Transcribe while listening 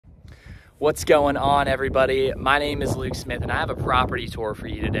What's going on, everybody? My name is Luke Smith and I have a property tour for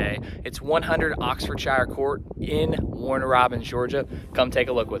you today. It's 100 Oxfordshire Court in Warner Robins, Georgia. Come take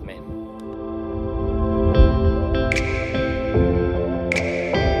a look with me.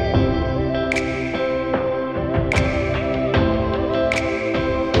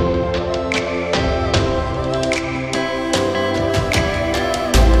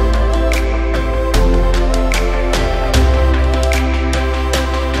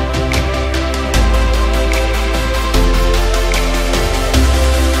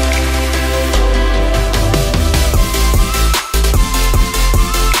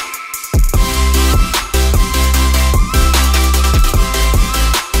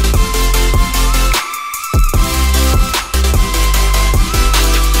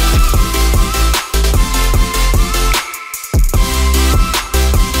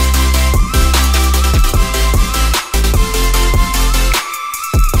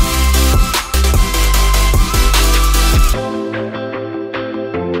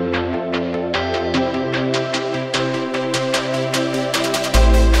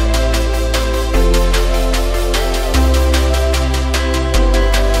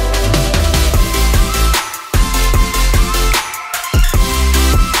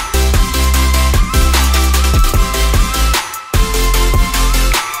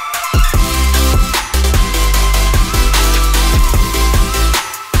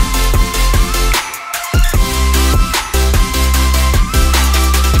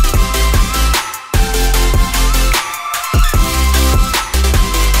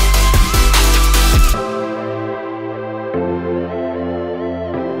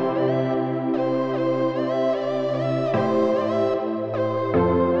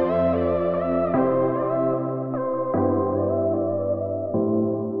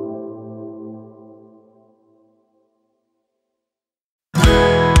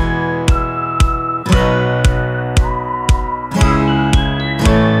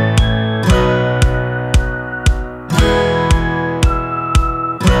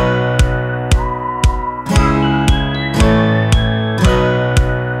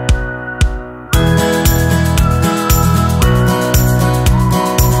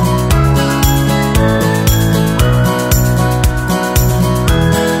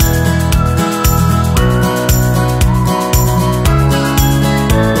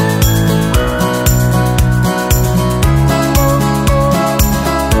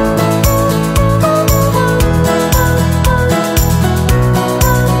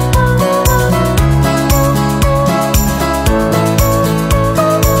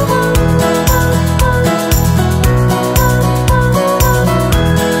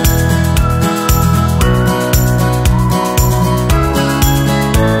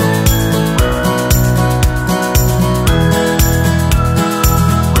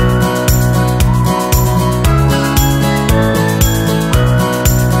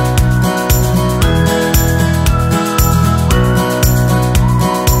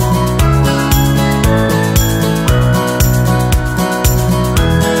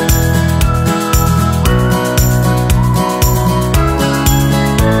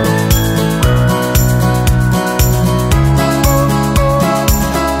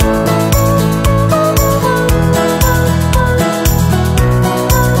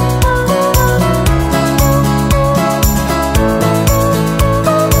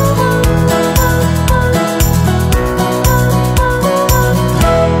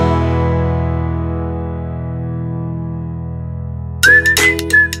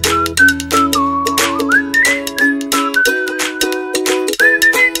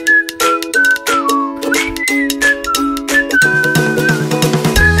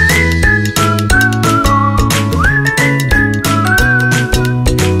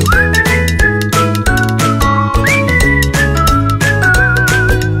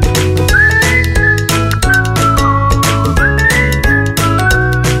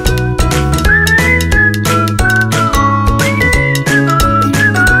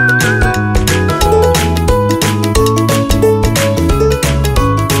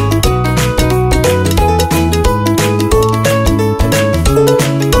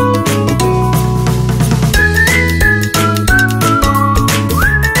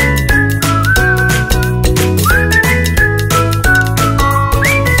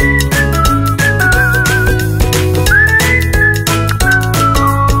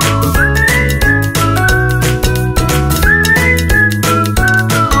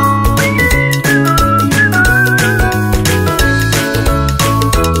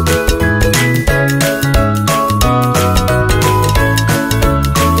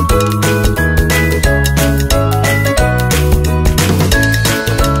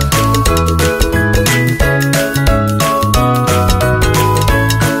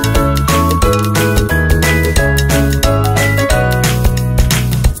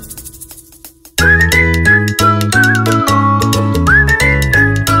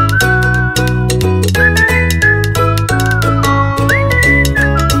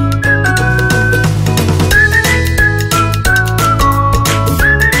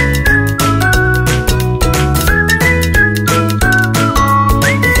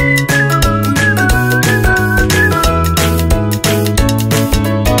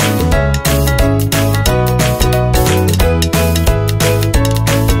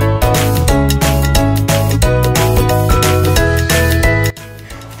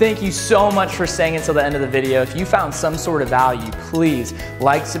 Thank you so much for staying until the end of the video. If you found some sort of value, please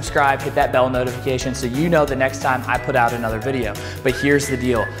like, subscribe, hit that bell notification so you know the next time I put out another video. But here's the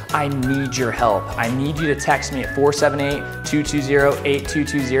deal. I need your help. I need you to text me at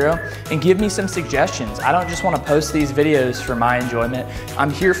 478-220-8220 and give me some suggestions. I don't just want to post these videos for my enjoyment. I'm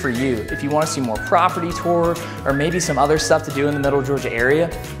here for you. If you want to see more property tours or maybe some other stuff to do in the Middle Georgia area,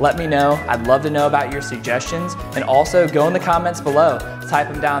 let me know. I'd love to know about your suggestions, and also go in the comments below. Type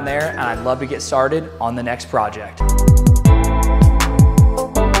them down there, and I'd love to get started on the next project.